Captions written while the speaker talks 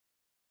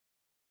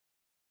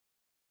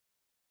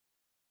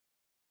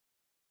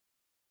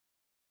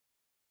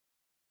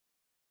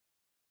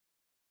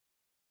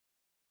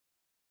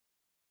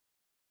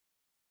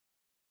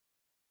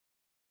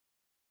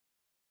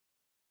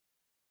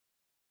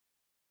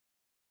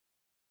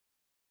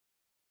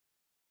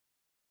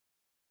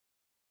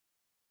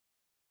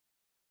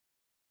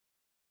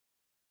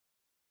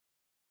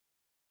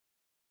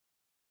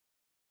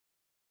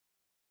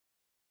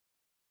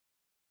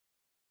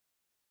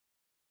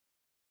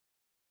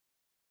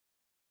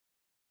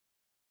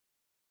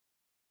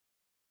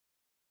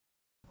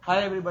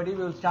Hi everybody,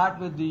 we will start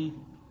with the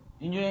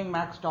engineering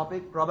maths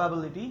topic,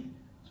 probability.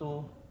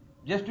 So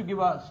just to give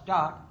a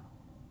start,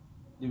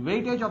 the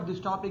weightage of this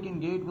topic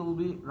in GATE will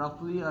be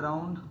roughly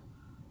around,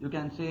 you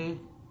can say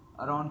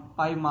around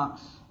 5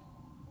 marks,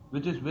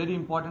 which is very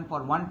important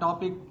for one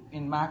topic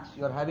in maths.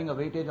 You are having a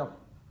weightage of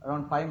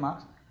around 5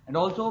 marks, and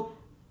also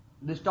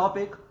this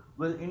topic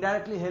will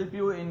indirectly help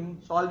you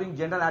in solving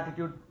general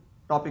aptitude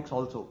topics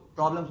also,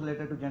 problems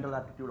related to general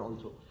aptitude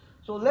also.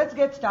 So let's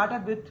get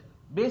started with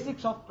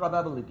basics of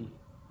probability.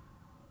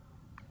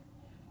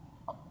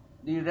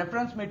 The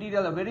reference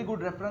material, a very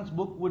good reference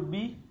book would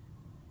be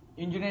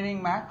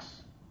Engineering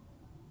Maths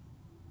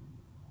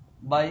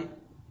by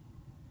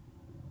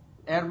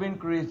Erwin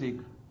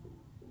Kreyszig.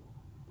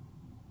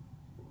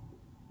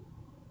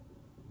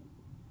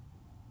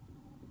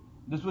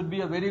 This would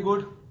be a very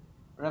good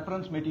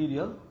reference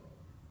material.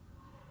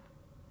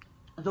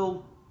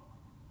 So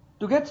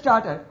to get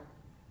started,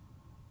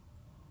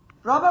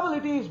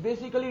 probability is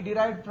basically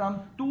derived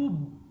from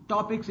two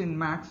topics in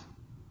maths.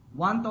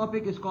 One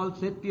topic is called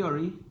set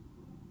theory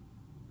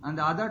and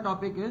the other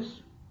topic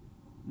is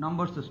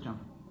number system.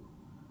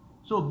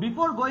 So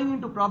before going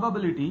into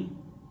probability,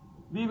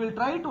 we will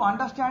try to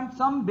understand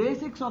some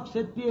basics of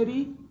set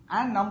theory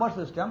and number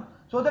system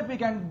so that we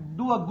can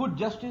do a good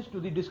justice to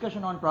the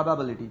discussion on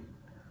probability.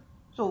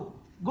 So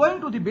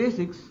going to the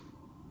basics,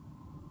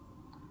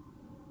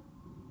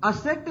 a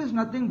set is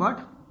nothing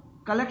but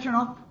collection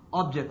of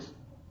objects.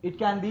 It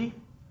can be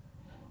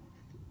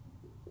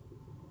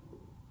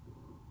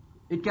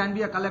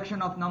a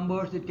collection of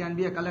numbers, it can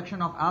be a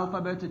collection of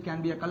alphabets, it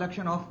can be a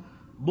collection of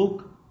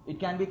book, it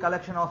can be a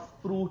collection of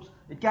fruits,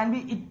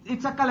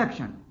 it's a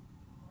collection.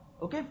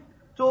 Okay?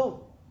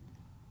 So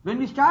when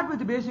we start with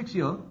the basics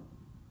here,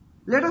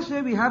 let us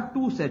say we have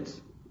two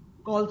sets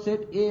called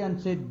set A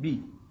and set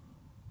B.